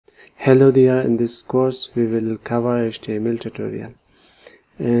Hello there, in this course we will cover HTML tutorial,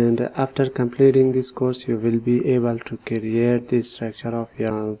 and after completing this course you will be able to create the structure of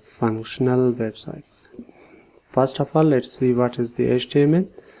your functional website. First of all, let's see what is the HTML.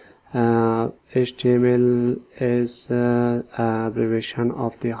 HTML is an abbreviation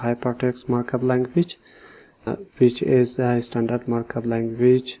of the hypertext markup language, which is a standard markup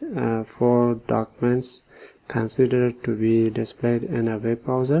language for documents considered to be displayed in a web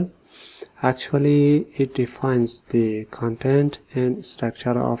browser. Actually, it defines the content and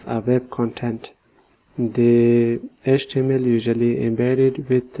structure of a web content. The HTML usually embedded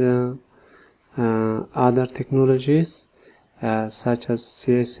with other technologies such as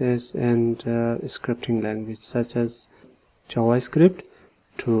CSS and scripting language such as JavaScript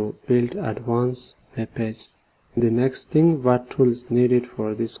to build advanced web pages. The next thing, what tools needed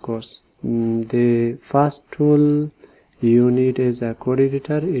for this course? The first tool you need is a code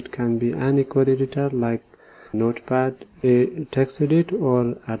editor. It can be any code editor like Notepad, TextEdit,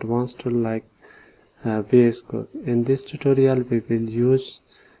 or advanced tool like VS Code. In this tutorial we will use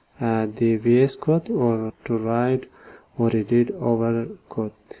the VS Code or to write or edit our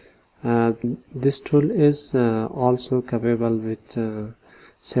code. This tool is also capable with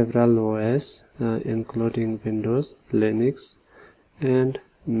several OS including Windows, Linux, and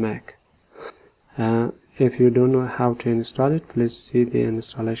Mac. If you don't know how to install it, please see the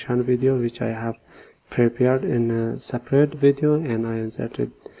installation video which I have prepared in a separate video, and I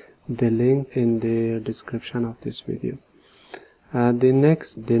inserted the link in the description of this video. The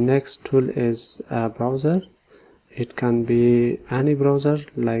next tool is a browser. It can be any browser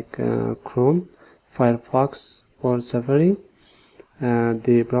like Chrome, Firefox, or Safari.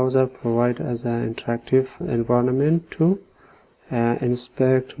 The browser provides as an interactive environment to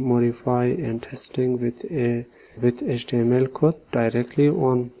inspect, modify, and testing with HTML code directly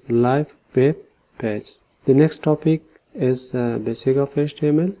on live web pages. The next topic is basic of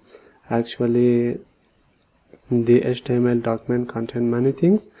HTML. Actually, the HTML document contain many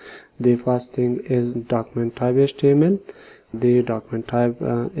things. The first thing is document type HTML. The document type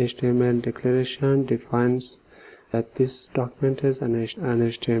HTML declaration defines that this document is an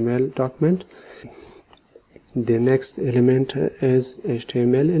HTML document. The next element is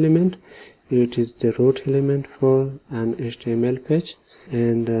HTML element. It is the root element for an HTML page,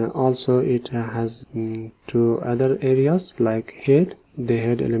 and also it has two other areas like head. The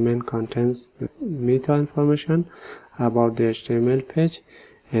head element contains meta information about the HTML page,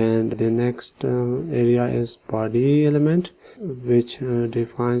 and the next area is body element, which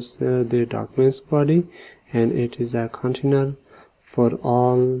defines the document's body, and it is a container for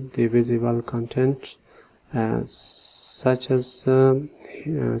all the visible content such as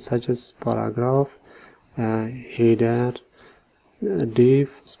paragraph, header,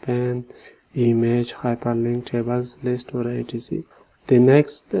 div, span, image, hyperlink, tables, list, or etc. The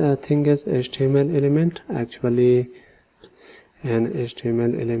next thing is HTML element. Actually, an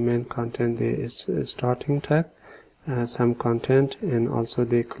HTML element contains the starting tag, some content, and also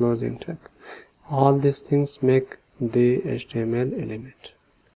the closing tag. All these things make the HTML element.